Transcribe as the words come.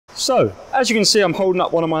So, as you can see, I'm holding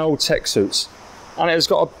up one of my old tech suits, and it has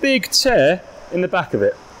got a big tear in the back of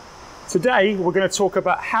it. Today, we're going to talk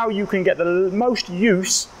about how you can get the most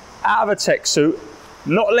use out of a tech suit,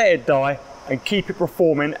 not let it die, and keep it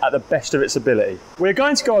performing at the best of its ability. We're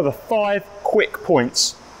going to go over 5 quick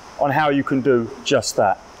points on how you can do just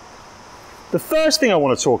that. The first thing I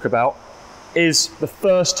want to talk about is the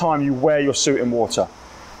first time you wear your suit in water.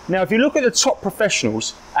 Now, if you look at the top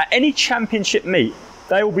professionals, at any championship meet,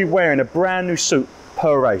 they will be wearing a brand new suit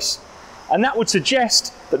per race. And that would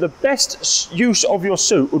suggest that the best use of your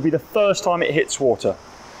suit would be the first time it hits water.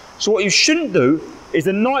 So what you shouldn't do is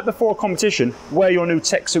the night before a competition, wear your new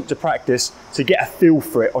tech suit to practice to get a feel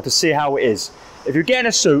for it or to see how it is. If you're getting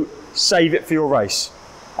a suit, save it for your race.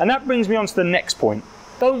 And that brings me on to the next point.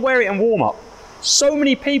 Don't wear it in warm-up. So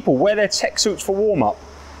many people wear their tech suits for warm-up,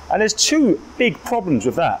 and there's 2 big problems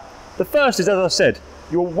with that. The first is, as I said,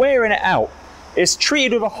 you're wearing it out. It's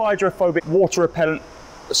treated with a hydrophobic water repellent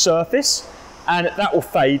surface, and that will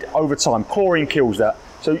fade over time. Chlorine kills that.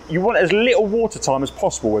 So you want as little water time as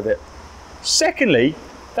possible with it. Secondly,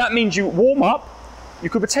 that means you warm up. You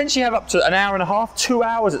could potentially have up to an hour and a half, 2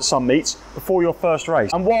 hours at some meets before your first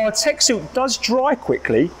race. And while a tech suit does dry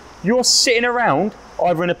quickly, you're sitting around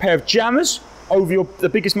either in a pair of jammers over the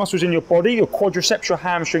biggest muscles in your body, your quadriceps, your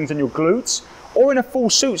hamstrings and your glutes, or in a full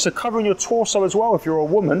suit, so covering your torso as well if you're a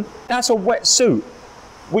woman. That's a wet suit,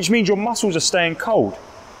 which means your muscles are staying cold,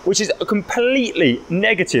 which is completely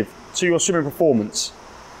negative to your swimming performance.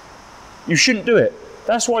 You shouldn't do it.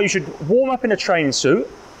 That's why you should warm up in a training suit,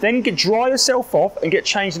 then dry yourself off and get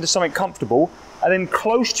changed into something comfortable, and then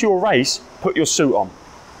close to your race, put your suit on.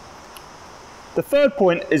 The third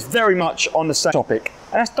point is very much on the same topic,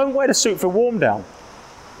 and that's don't wear the suit for warm down.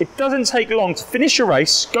 It doesn't take long to finish your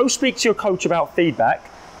race, go speak to your coach about feedback,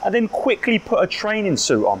 and then quickly put a training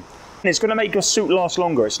suit on. And it's going to make your suit last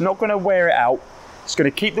longer. It's not going to wear it out. It's going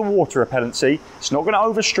to keep the water repellency. It's not going to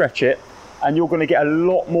overstretch it, and you're going to get a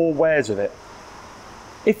lot more wears of it.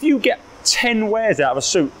 If you get 10 wears out of a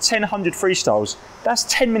suit, 100 freestyles, that's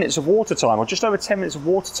 10 minutes of water time, or just over 10 minutes of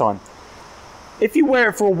water time. If you wear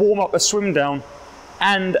it for a warm-up, a swim down,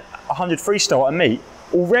 and 100 freestyle at a meet,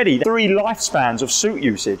 already 3 lifespans of suit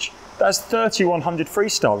usage. That's 3,100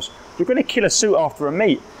 freestyles. You're going to kill a suit after a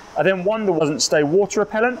meet, and then wonder why it doesn't stay water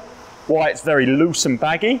repellent, why it's very loose and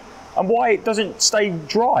baggy, and why it doesn't stay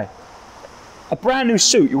dry. A brand new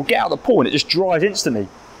suit, you'll get out of the pool and it just dries instantly.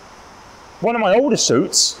 One of my older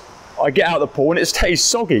suits, I get out of the pool and it stays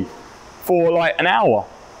soggy for like an hour.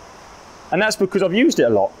 And that's because I've used it a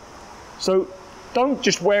lot. So don't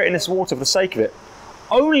just wear it in this water for the sake of it.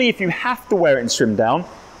 Only if you have to wear it in swim down,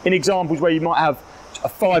 in examples where you might have a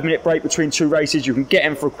 5-minute break between 2 races, you can get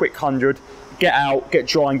in for a quick 100, get out, get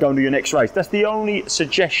dry and go and do your next race. That's the only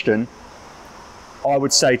suggestion I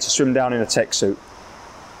would say to swim down in a tech suit.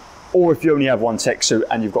 Or if you only have 1 tech suit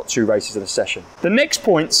and you've got 2 races in a session. The next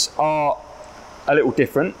points are a little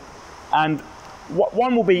different, and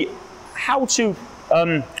one will be how to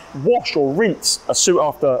wash or rinse a suit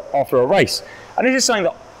after a race. And this is something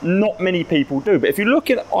that not many people do, but if you look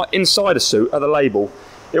inside a suit at the label,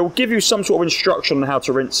 it will give you some sort of instruction on how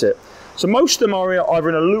to rinse it. So most of them are either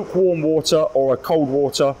in a lukewarm water or a cold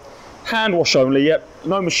water, hand wash only, yep,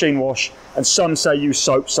 no machine wash, and some say use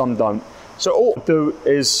soap, some don't. So all I do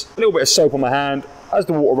is a little bit of soap on my hand as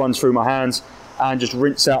the water runs through my hands, and just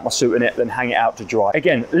rinse out my suit in it, then hang it out to dry.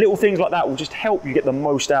 Again, little things like that will just help you get the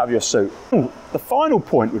most out of your suit. The final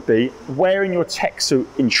point would be wearing your tech suit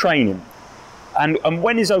in training. And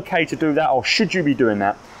when is okay to do that, or should you be doing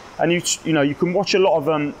that? And you know, you can watch a lot of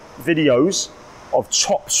videos of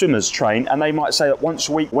top swimmers train, and they might say that once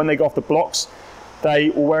a week when they go off the blocks, they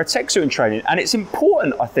will wear a tech suit in training. And it's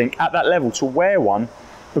important, I think, at that level to wear one,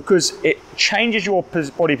 because it changes your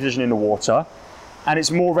body position in the water, and it's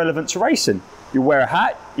more relevant to racing. You wear a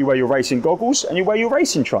hat, you wear your racing goggles, and you wear your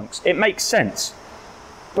racing trunks. It makes sense.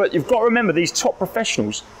 But you've got to remember, these top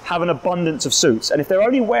professionals have an abundance of suits, and if they're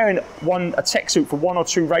only wearing a tech suit for 1 or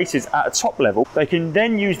 2 races at a top level, they can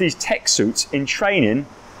then use these tech suits in training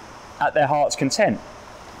at their heart's content.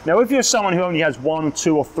 Now, if you're someone who only has 1,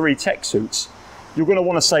 2 or 3 tech suits, you're going to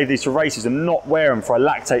want to save these for races and not wear them for a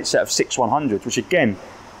lactate set of 6 100s, which again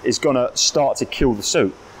is going to start to kill the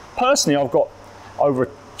suit. Personally, I've got over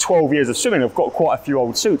 12 years of swimming, I've got quite a few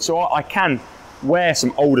old suits, so I can wear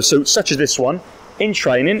some older suits such as this one in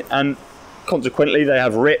training, and consequently they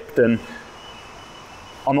have ripped, and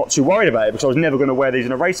I'm not too worried about it because I was never going to wear these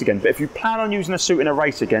in a race again. But if you plan on using a suit in a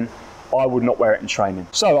race again, I would not wear it in training.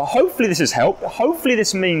 So hopefully this has helped. Hopefully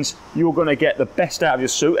this means you're going to get the best out of your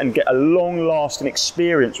suit and get a long lasting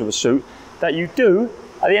experience with a suit that you do,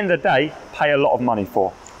 at the end of the day, pay a lot of money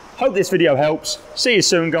for. Hope this video helps. See you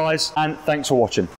soon, guys, and thanks for watching.